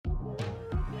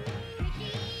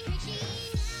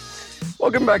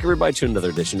Welcome back, everybody, to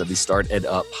another edition of the Start Ed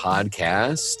Up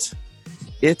podcast.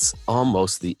 It's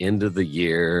almost the end of the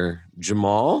year.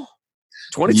 Jamal,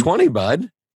 2020,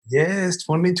 bud. Yes,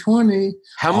 2020.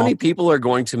 How many people are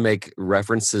going to make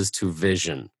references to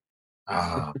Vision?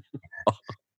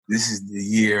 This is the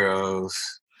year of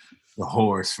the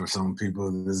horse for some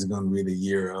people. This is going to be the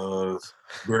year of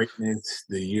greatness,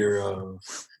 the year of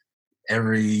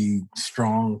every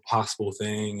strong possible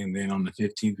thing. And then on the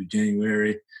 15th of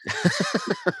January,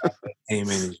 same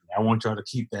energy. I want y'all to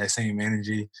keep that same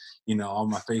energy. You know, all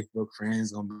my Facebook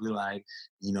friends going to be like,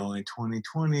 you know, in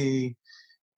 2020,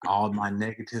 all my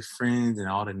negative friends and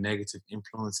all the negative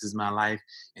influences in my life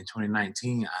in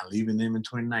 2019, I'm leaving them in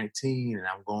 2019 and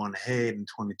I'm going ahead in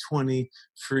 2020,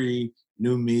 free,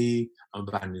 new me. I'm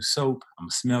gonna buy new soap. I'm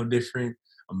gonna smell different.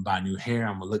 I'm gonna buy new hair.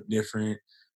 I'm gonna look different.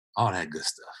 All that good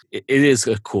stuff. It is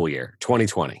a cool year,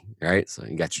 2020, right? So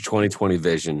you got your 2020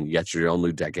 vision. You got your own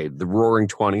new decade, the roaring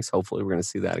 20s. Hopefully we're going to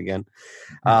see that again.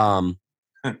 But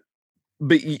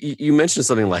you mentioned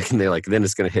something like, and then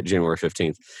it's going to hit January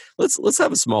 15th. Let's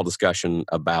have a small discussion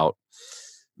about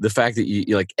the fact that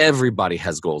you like everybody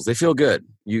has goals. They feel good.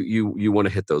 You want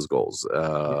to hit those goals.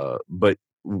 But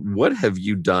what have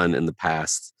you done in the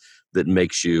past that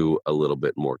makes you a little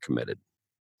bit more committed?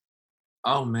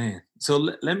 Oh man. So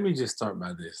let me just start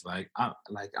by this.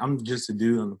 I'm just a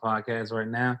dude on the podcast right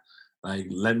now.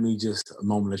 Let me just a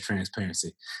moment of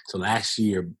transparency. So last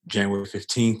year, January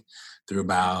 15th through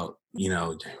about,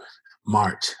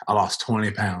 March, I lost 20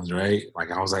 pounds, right?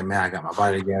 Like I was like, man, I got my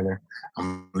body together.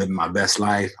 I'm living my best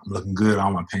life. I'm looking good.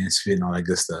 All my pants fit and all that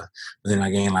good stuff. But then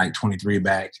I gained like 23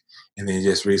 back. And then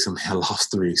just recently I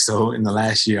lost 3. So in the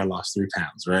last year, I lost 3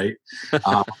 pounds, right?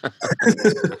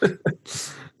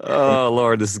 Oh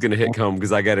Lord, this is going to hit home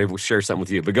because I got to share something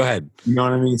with you. But go ahead. You know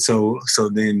what I mean? So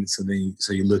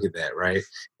you look at that, right?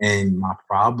 And my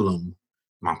problem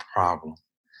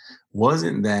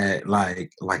wasn't that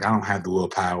like I don't have the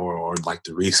willpower or like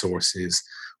the resources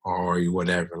or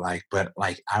whatever, but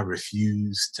I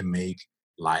refuse to make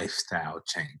lifestyle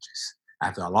changes.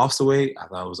 After I lost the weight, I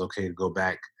thought it was okay to go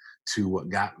back to what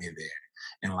got me there.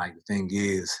 And like the thing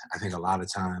is, I think a lot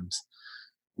of times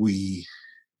we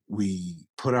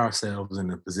put ourselves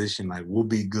in a position like we'll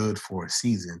be good for a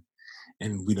season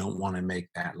and we don't want to make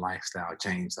that lifestyle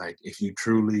change. Like if you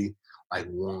truly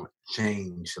want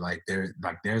change, there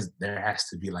has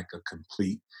to be like a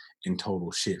complete and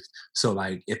total shift. So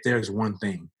like if there's one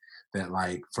thing that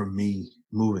like for me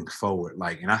moving forward,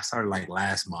 and I started like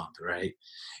last month, right,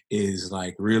 is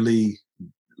like really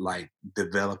like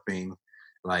developing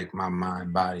like my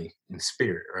mind, body, and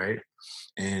spirit, right?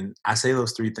 And I say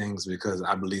those 3 things because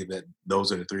I believe that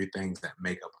those are the 3 things that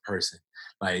make up a person.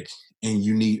 And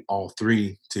you need all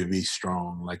 3 to be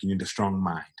strong. Like you need a strong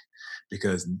mind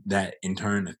because that in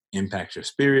turn impacts your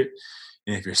spirit.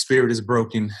 And if your spirit is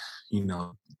broken,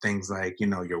 things like,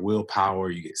 your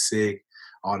willpower, you get sick,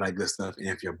 all that good stuff. And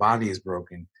if your body is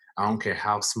broken, I don't care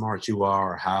how smart you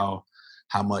are or how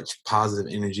much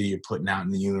positive energy you're putting out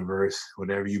in the universe,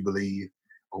 whatever you believe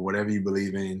or whatever you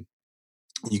believe in,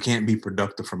 you can't be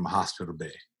productive from a hospital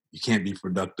bed. You can't be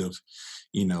productive,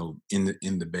 in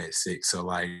the bed sick. So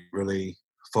like really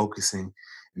focusing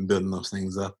and building those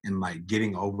things up and like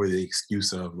getting over the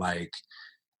excuse of like,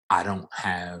 I don't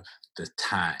have the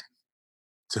time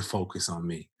to focus on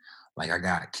me. Like I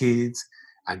got kids,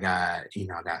 I got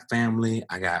family,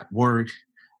 I got work,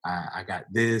 I got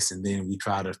this, and then we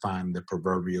try to find the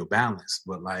proverbial balance.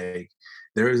 But like,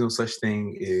 there is no such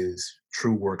thing as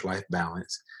true work-life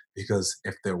balance because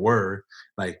if there were,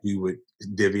 like, we would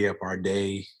divvy up our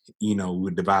day. We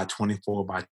would divide 24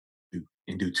 by 2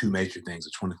 and do 2 major things,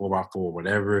 or 24 by 4,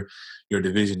 whatever your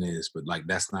division is. But like,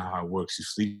 that's not how it works. You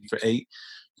sleep for 8,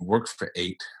 you work for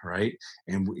 8, right?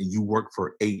 And you work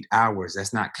for 8 hours.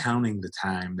 That's not counting the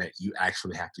time that you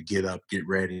actually have to get up, get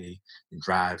ready, and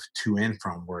drive to and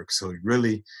from work. So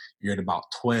really, you're at about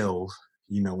 12,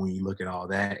 when you look at all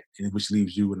that, and which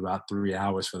leaves you with about 3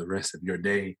 hours for the rest of your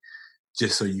day,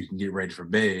 just so you can get ready for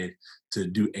bed to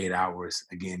do 8 hours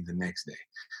again the next day.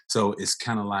 So it's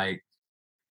kind of like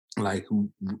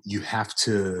you have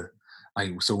to,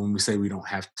 so when we say we don't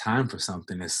have time for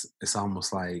something, it's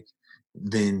almost like,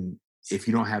 then if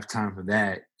you don't have time for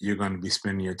that, you're going to be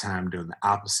spending your time doing the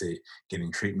opposite,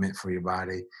 getting treatment for your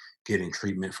body, getting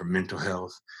treatment for mental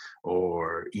health,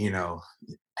 or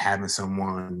having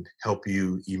someone help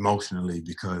you emotionally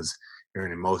because you're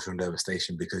in emotional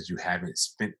devastation because you haven't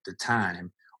spent the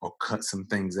time or cut some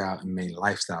things out and made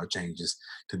lifestyle changes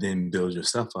to then build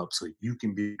yourself up so you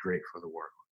can be great for the world.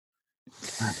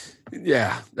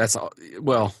 Yeah, that's all.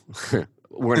 Well,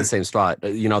 we're in the same spot.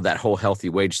 You know, that whole healthy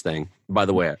wage thing. By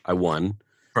the way, I won,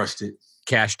 Crushed it.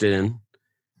 cashed in,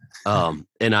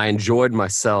 and I enjoyed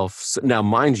myself. Now,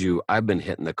 mind you, I've been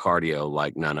hitting the cardio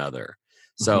like none other.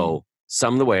 Hmm. So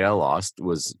some of the weight I lost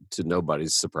was, to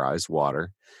nobody's surprise,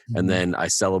 water. And Hmm. then I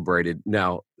celebrated.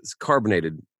 Now, it's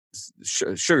carbonated,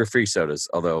 sugar-free sodas,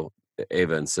 although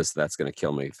Ava insists that's going to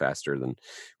kill me faster than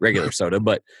regular soda.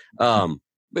 But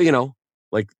you know,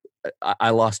 like I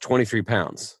lost 23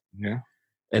 pounds, Yeah.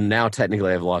 and now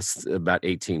technically I've lost about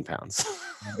 18 pounds.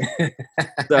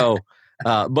 So,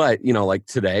 but you know, like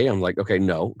today, I'm like, okay,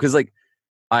 no, because like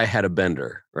I had a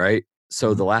bender, right?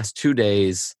 So the Mhm. last 2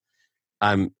 days,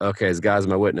 I'm okay. As God's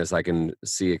my witness, I can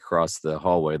see across the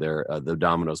hallway there, the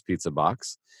Domino's pizza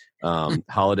box.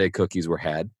 Holiday cookies were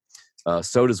had,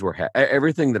 sodas were had.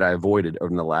 Everything that I avoided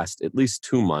over the last at least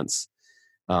 2 months,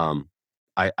 um,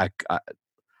 I, I I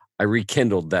I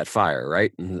rekindled that fire,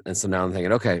 right? And so now I'm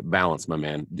thinking, okay, balance, my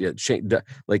man. Yeah, change,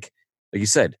 like you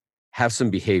said, have some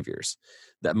behaviors.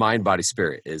 That mind, body,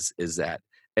 spirit is that.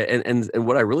 And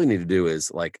what I really need to do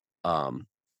is like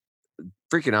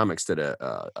Freakonomics did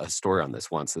a story on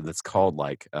this once, and it's called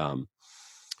like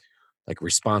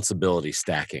responsibility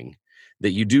stacking.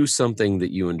 That you do something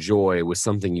that you enjoy with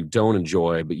something you don't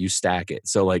enjoy, but you stack it.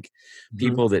 So, like Mhm.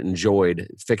 people that enjoyed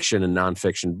fiction and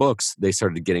nonfiction books, they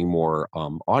started getting more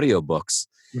audio books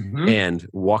Mhm. and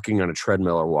walking on a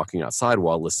treadmill or walking outside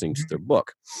while listening to their Mhm.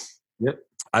 book. Yep.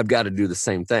 I've got to do the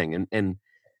same thing. And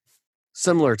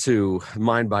similar to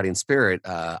mind, body, and spirit,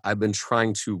 I've been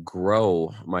trying to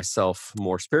grow myself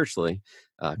more spiritually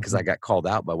because I Mhm. got called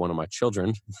out by one of my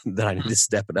children that I need to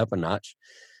step it up a notch.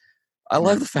 I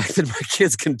love Right. the fact that my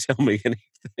kids can tell me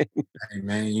anything. Hey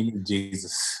man, you need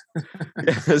Jesus.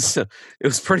 It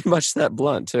was pretty much that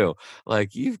blunt too.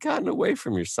 Like you've gotten away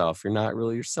from yourself. You're not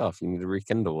really yourself. You need to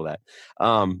rekindle that.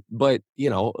 But you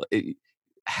know,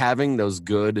 having those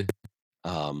good,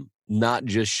 not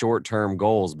just short term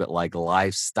goals, but like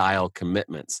lifestyle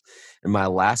commitments. And my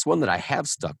last one that I have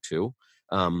stuck to,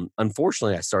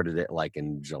 unfortunately, I started it like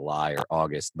in July or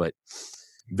August, but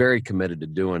very committed to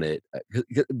doing it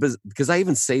because I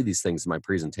even say these things in my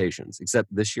presentations,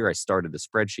 except this year I started a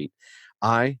spreadsheet.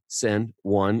 I send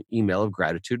one email of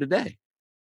gratitude a day,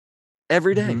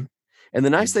 every day. Mhm. And the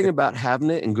nice thing Exactly. about having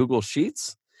it in Google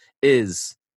Sheets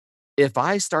is if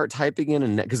I start typing in,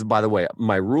 and because by the way,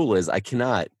 my rule is I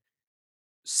cannot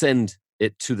send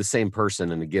it to the same person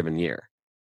in a given year.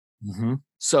 Mhm.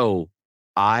 So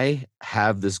I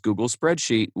have this Google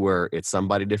spreadsheet where it's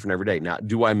somebody different every day. Now,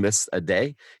 do I miss a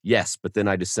day? Yes, but then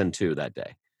I just send two that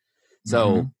day.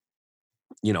 So, Mhm.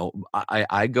 you know,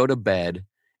 I go to bed,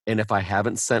 and if I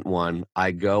haven't sent one,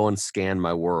 I go and scan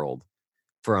my world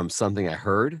from something I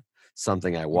heard,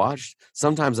 something I Mhm. watched.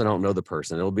 Sometimes I don't know the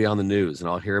person. It'll be on the news and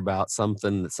I'll hear about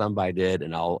something that somebody did,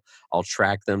 and I'll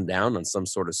track them down on some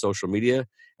sort of social media,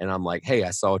 and I'm like, "Hey,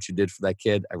 I saw what you did for that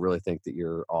kid. I really think that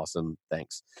you're awesome.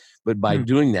 Thanks." But by Mhm.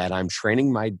 doing that, I'm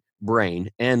training my brain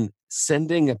and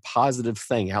sending a positive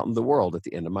thing out in the world at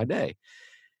the end of my day.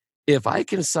 If I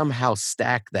can somehow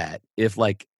stack that, if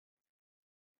like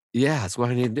yeah, that's what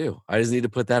I need to do. I just need to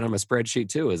put that on my spreadsheet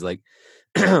too. Is like,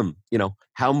 you know,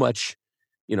 how much,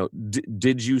 you know,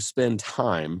 did you spend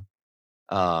time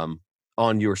um,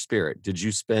 on your spirit? Did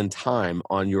you spend time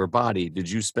on your body? Did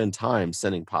you spend time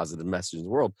sending positive messages in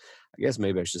the world? I guess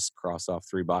maybe I should just cross off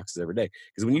 3 boxes every day.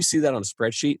 Because when you see that on a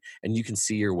spreadsheet and you can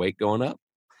see your weight going up,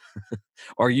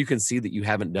 or you can see that you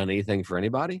haven't done anything for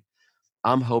anybody,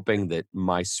 I'm hoping that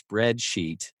my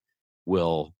spreadsheet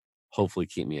will hopefully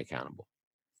keep me accountable.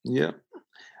 Yep.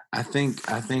 I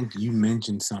think you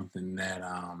mentioned something that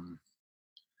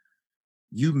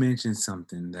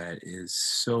is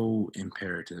so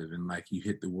imperative, and like you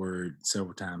hit the word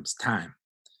several times, time.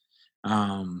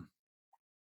 Um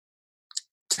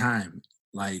Time,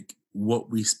 like what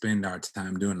we spend our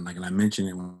time doing. Like, and I mentioned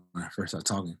it when I first started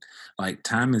talking. Like,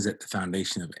 time is at the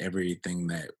foundation of everything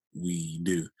that we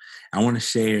do. I want to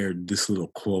share this little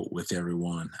quote with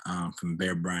everyone from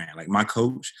Bear Bryant. Like, my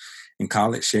coach in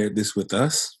college shared this with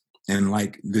us, and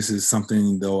like this is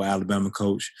something the old Alabama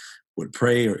coach would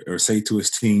pray or say to his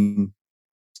team.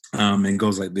 And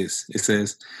goes like this. It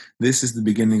says, "This is the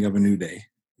beginning of a new day.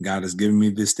 God has given me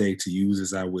this day to use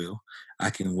as I will. I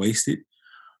can waste it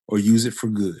or use it for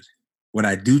good. What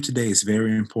I do today is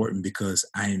very important because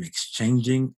I am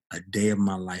exchanging a day of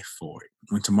my life for it.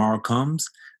 When tomorrow comes,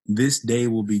 this day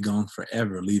will be gone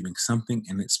forever, leaving something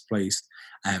in its place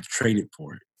I have traded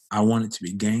for it. I want it to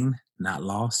be gain, not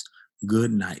loss,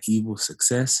 good, not evil,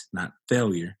 success, not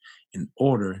failure, in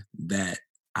order that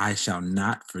I shall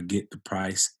not forget the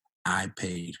price I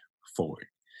paid for it.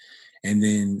 And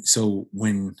then, so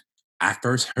when I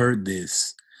first heard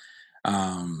this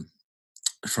um,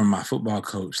 from my football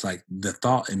coach, like the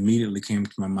thought immediately came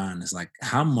to my mind is like,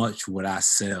 how much would I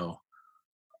sell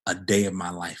a day of my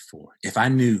life for? If I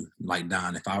knew, like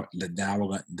Don, if I that I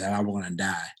were gonna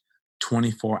die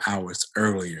 24 hours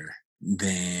earlier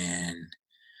than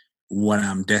what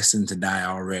I'm destined to die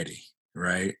already,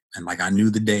 right? And like I knew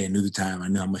the day, I knew the time, I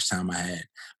knew how much time I had.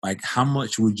 Like, how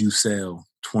much would you sell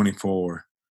 24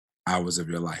 hours of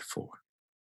your life for?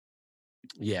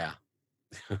 Yeah.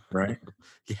 Right?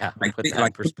 Yeah. Like, Put that in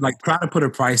like perspective. try to put a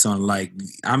price on. Like,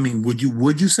 I mean, would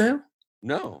you sell?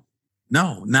 No.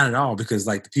 No, not at all. Because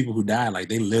like the people who died, like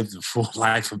they lived a full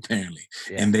life apparently,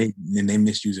 Yeah. and they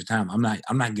misuse their time. I'm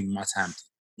not giving my time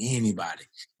to anybody.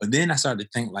 But then I started to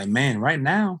think like, man, right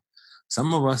now,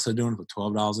 some of us are doing it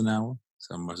for $12 an hour.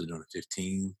 Some of us are doing it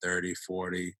 15, 30,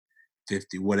 40,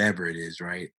 50, whatever it is,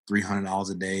 right?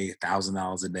 $300 a day,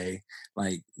 $1,000 a day.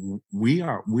 Like we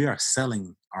are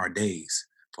selling our days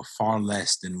for far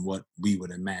less than what we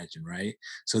would imagine, right?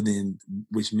 So then,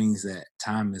 which means that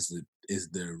time is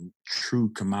the true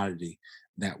commodity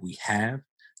that we have,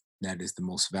 that is the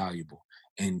most valuable.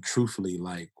 And truthfully,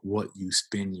 like what you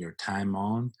spend your time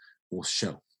on will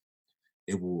show.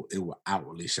 It will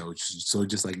outwardly show. So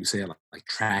just like you said, like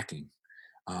tracking,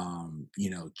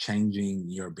 changing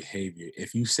your behavior.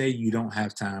 If you say you don't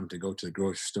have time to go to the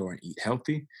grocery store and eat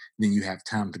healthy, then you have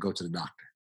time to go to the doctor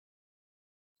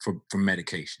for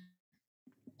medication.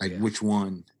 Like, Yeah. which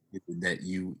one is it that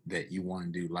you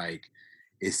want to do? Like,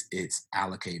 it's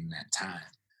allocating that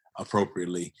time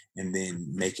appropriately and then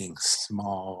making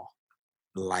small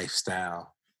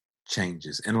lifestyle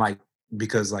changes. And like,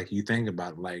 because like you think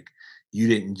about it, like you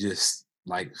didn't just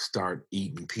like start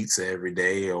eating pizza every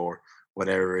day or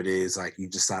whatever it is. Like you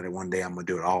decided one day I'm gonna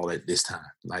do it all at this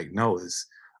time. Like, no, it's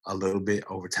a little bit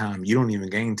over time. You don't even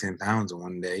gain 10 pounds in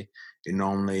one day. It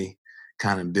normally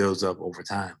kind of builds up over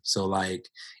time. So like,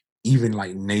 even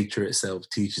like nature itself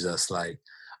teaches us like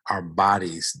our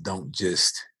bodies don't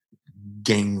just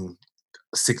gain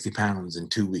 60 pounds in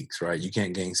 2 weeks, right? You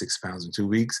can't gain 60 pounds in 2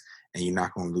 weeks, and you're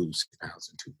not going to lose 60 pounds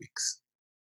in 2 weeks.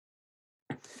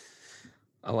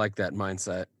 I like that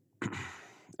mindset.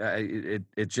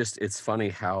 It's funny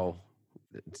how,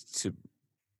 to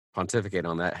pontificate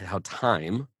on that, how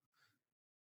time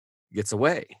gets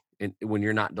away and when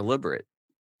you're not deliberate,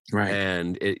 Right.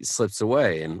 and it slips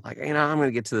away, and like, I'm going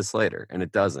to get to this later, and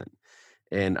it doesn't.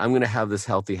 And I'm going to have this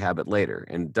healthy habit later,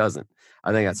 and it doesn't.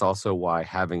 I think that's also why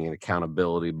having an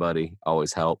accountability buddy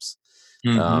always helps.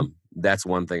 Mm-hmm. That's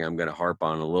one thing I'm going to harp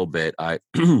on a little bit.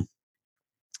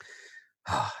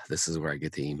 This is where I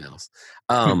get the emails.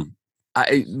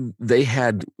 I they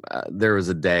had there was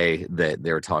a day that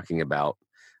they were talking about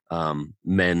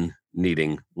men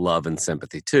needing love and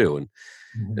sympathy too. And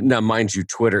Mm-hmm. now, mind you,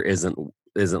 Twitter isn't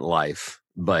life,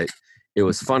 but it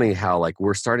was funny how like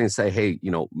we're starting to say, hey,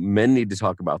 men need to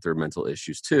talk about their mental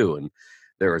issues too. And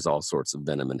there was all sorts of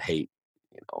venom and hate,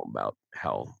 about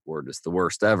how we're just the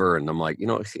worst ever. And I'm like,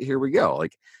 here we go.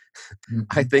 Like, I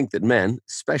Mm-hmm. think that men,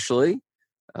 especially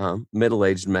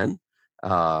middle-aged men,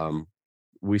 um,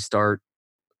 we start,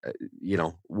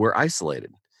 we're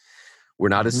isolated. We're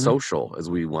not as Mm-hmm. social as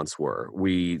we once were.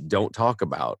 We don't talk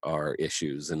about our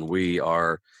issues, and we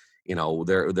are,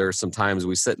 there are some times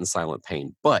we sit in silent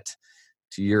pain. But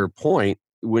to your point,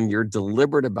 when you're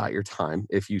deliberate about your time,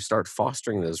 if you start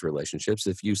fostering those relationships,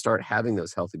 if you start having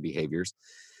those healthy behaviors,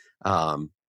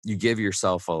 um, you give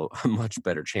yourself a much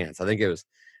better chance.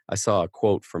 I saw a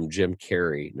quote from Jim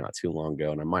Carrey not too long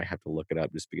ago, and I might have to look it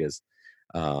up just because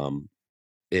um,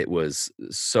 it was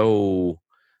so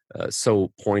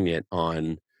poignant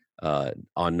on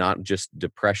not just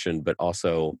depression but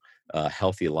also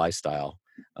healthy lifestyle.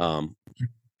 Um,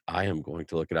 I am going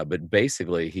to look it up, but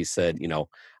basically he said,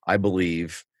 I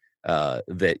believe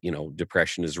that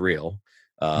depression is real.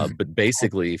 But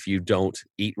basically, if you don't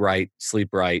eat right, sleep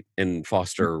right, and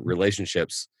foster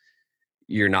relationships,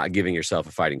 you're not giving yourself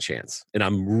a fighting chance. And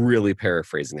I'm really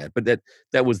paraphrasing that, but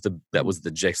that was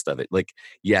the gist of it. Like,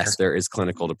 yes, there is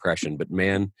clinical depression, but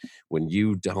man, when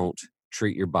you don't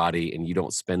treat your body and you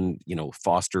don't spend,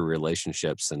 foster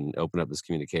relationships and open up those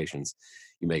communications,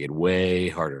 you make it way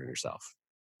harder on yourself.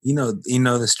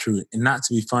 That's true. And not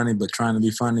to be funny, but trying to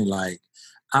be funny. Like,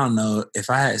 I don't know, if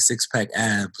I had six pack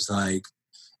abs, like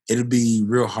it'd be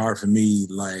real hard for me,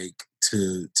 like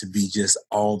to be just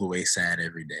all the way sad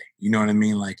every day. You know what I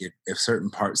mean? Like if certain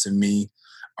parts of me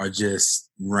are just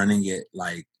running at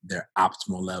like their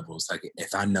optimal levels, like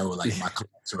if I know like my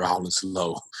cholesterol is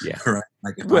low, Yeah. right?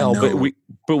 Like if I Well, but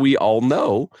know, we all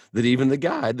know that even the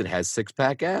guy that has six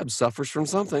pack abs suffers from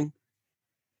something.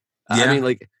 I Yeah. mean,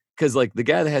 like, because like the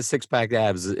guy that has six pack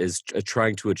abs is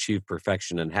trying to achieve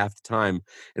perfection, and half the time,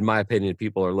 in my opinion,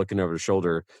 people are looking over their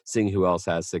shoulder, seeing who else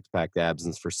has six pack abs,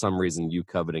 and for some reason, you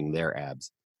coveting their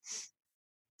abs.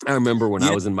 I remember when I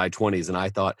Yeah. was in my 20s, and I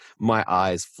thought my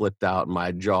eyes flipped out, and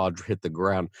my jaw hit the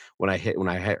ground when I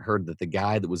heard that the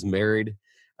guy that was married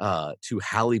to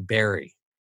Halle Berry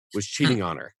was cheating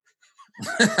on her.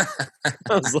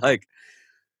 I was like,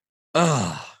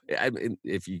 oh, I mean,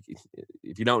 if you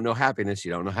don't know happiness,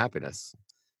 you don't know happiness,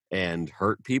 and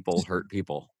hurt people.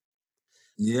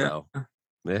 Yeah. So,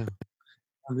 yeah,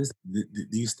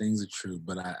 These things are true,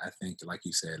 but I think, like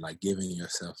you said, like giving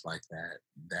yourself like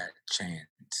that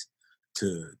chance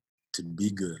to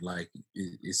be good, like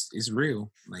it's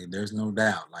real. Like there's no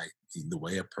doubt, like the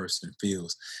way a person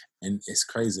feels, and it's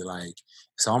crazy. Like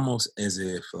it's almost as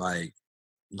if like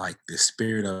the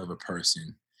spirit of a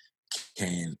person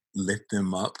can lift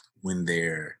them up when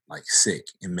they're like sick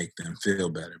and make them feel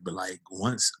better. But like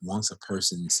once a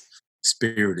person's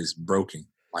spirit is broken,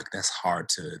 like that's hard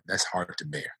to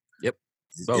bear. yep.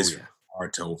 Oh It's yeah,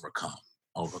 hard to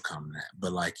overcome that.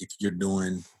 But like if you're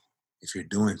doing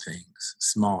things,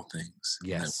 small things, like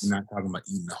yes. we're not talking about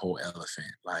eating the whole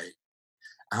elephant. Like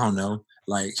I don't know,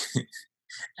 like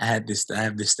I have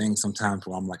this thing sometimes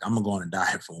where I'm like, I'm gonna go on a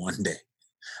diet for one day.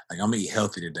 Like I'm gonna eat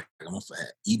healthy today. I'm gonna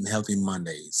eating healthy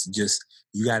Mondays. Just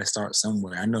you got to start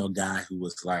somewhere. I know a guy who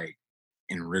was like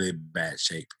in really bad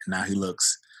shape. Now he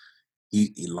looks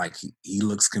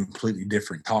completely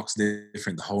different, talks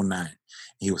different, the whole nine.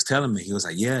 He was telling me, he was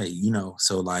like, yeah,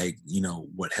 so like,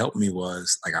 what helped me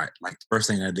was like the first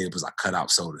thing I did was I cut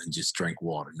out soda and just drank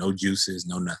water, no juices,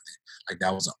 no nothing. Like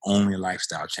that was the only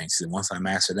lifestyle change. He said, once I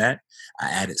mastered that, I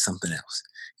added something else.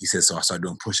 He said, so I started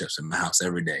doing push-ups in my house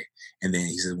every day. And then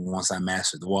he said, once I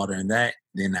mastered the water and that,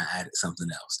 then I added something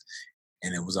else.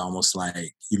 And it was almost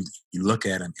like you look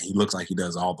at him and he looks like he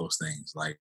does all those things.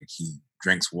 Like he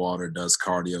drinks water, does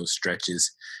cardio,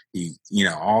 stretches,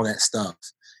 all that stuff.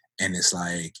 And it's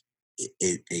like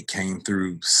it came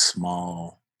through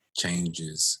small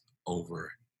changes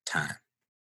over time.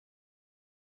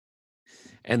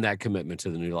 And that commitment to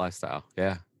the new lifestyle.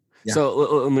 Yeah. Yeah. So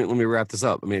let me wrap this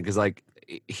up. I mean, because like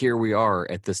here we are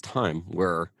at this time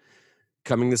where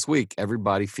coming this week,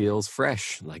 everybody feels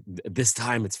fresh. Like this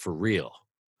time, it's for real.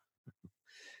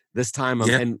 This time,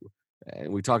 Yeah. and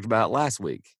we talked about it last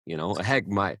week. Heck,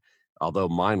 although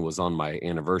mine was on my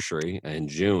anniversary in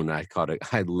June, I caught it.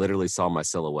 I literally saw my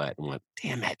silhouette and went,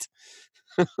 "Damn it!"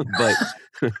 But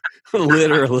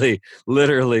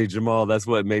literally, Jamal, that's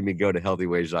what made me go to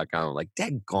healthywage.com. I'm like,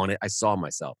 daggone it, I saw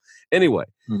myself. Anyway,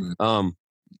 Mhm. um,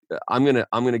 I'm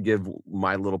gonna give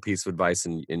my little piece of advice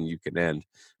and you can end.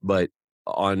 But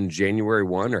on January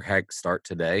 1, or heck, start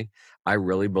today, I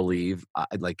really believe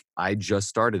I just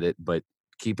started it, but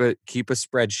keep a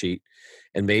spreadsheet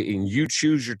and you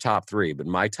choose your top three. But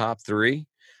my top three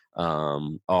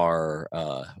are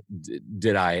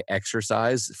did I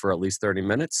exercise for at least 30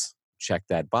 minutes? Check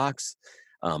that box.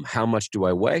 How much do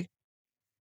I weigh?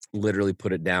 Literally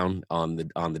put it down on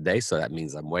the day, so that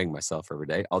means I'm weighing myself every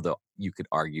day, although you could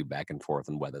argue back and forth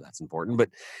on whether that's important, but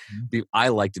I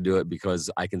like to do it because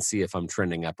I can see if I'm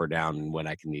trending up or down and when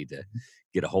I can need to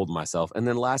get a hold of myself. And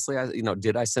then lastly,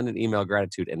 did I send an email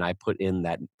gratitude, and I put in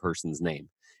that person's name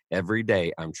every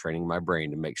day. I'm training my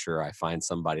brain to make sure I find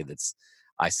somebody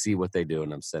I see what they do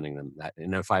and I'm sending them that.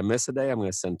 And if I miss a day, I'm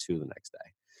going to send two the next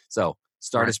day. So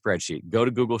start a Right. spreadsheet, go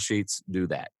to Google Sheets, do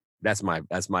that. That's my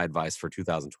advice for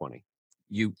 2020.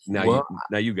 Well,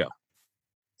 Now you go.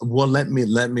 let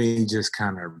me just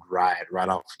kind of ride right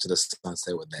off to the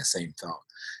sunset with that same thought.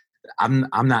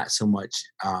 I'm not so much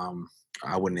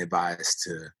I wouldn't advise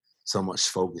to so much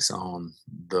focus on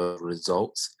the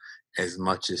results as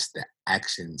much as the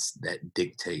actions that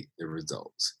dictate the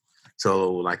results.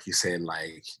 So like you said,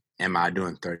 like am I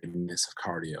doing 30 minutes of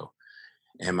cardio?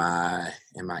 Am I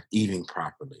eating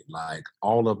properly? Like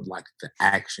all of like the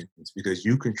actions, because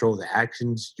you control the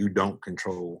actions, you don't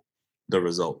control the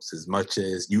results. As much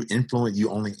as you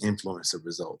only influence the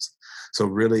results. So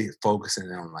really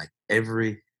focusing on like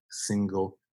every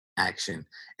single action,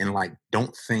 and like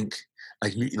don't think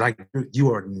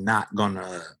you are not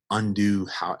gonna undo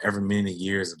however many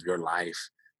years of your life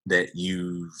that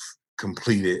you've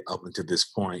completed up until this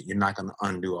point. You're not gonna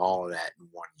undo all of that in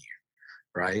 1 year,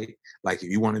 right? Like if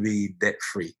you want to be debt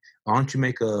free, why don't you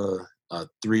make a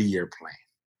 3 year plan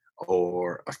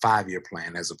or a 5 year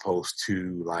plan as opposed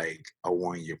to like a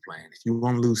 1 year plan? If you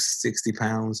want to lose 60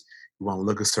 pounds, you want to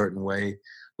look a certain way,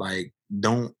 like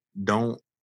don't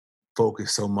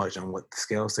focus so much on what the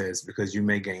scale says, because you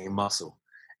may gain muscle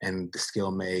and the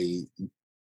scale may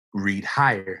read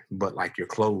higher, but like your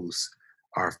clothes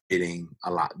are fitting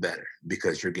a lot better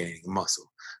because you're gaining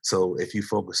muscle. So if you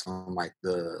focus on like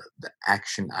the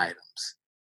action items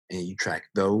and you track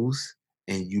those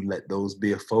and you let those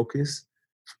be a focus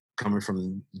coming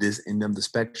from this end of the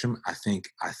spectrum, I think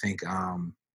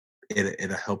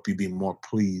it'll help you be more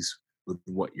pleased with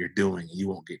what you're doing. You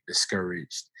won't get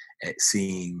discouraged at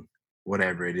seeing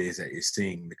whatever it is that you're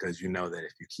seeing because you know that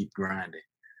if you keep grinding,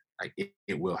 like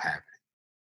it will happen.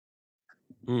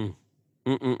 Mm.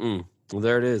 Mm-mm-mm. Well,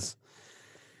 there it is.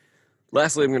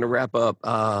 Lastly, I'm going to wrap up.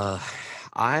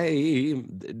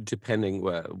 Depending,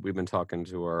 we've been talking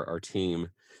to our team.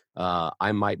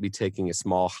 I might be taking a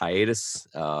small hiatus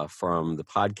from the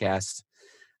podcast.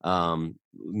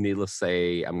 Needless to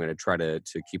say, I'm going to try to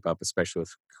keep up, especially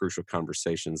with crucial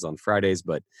conversations on Fridays.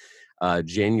 But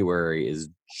January is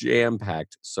jam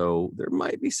packed, so there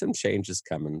might be some changes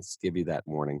coming. Let's give you that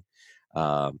warning.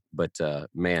 But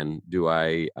man, do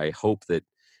I hope that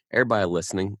everybody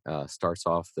listening starts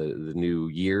off the new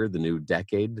year, the new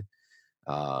decade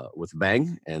with a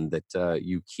bang, and that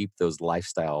you keep those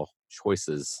lifestyle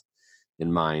choices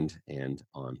in mind and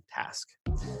on task.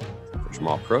 For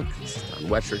Jamal Crook, this is Don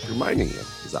Wettrick reminding you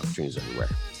there's opportunities everywhere.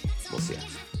 We'll see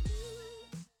you.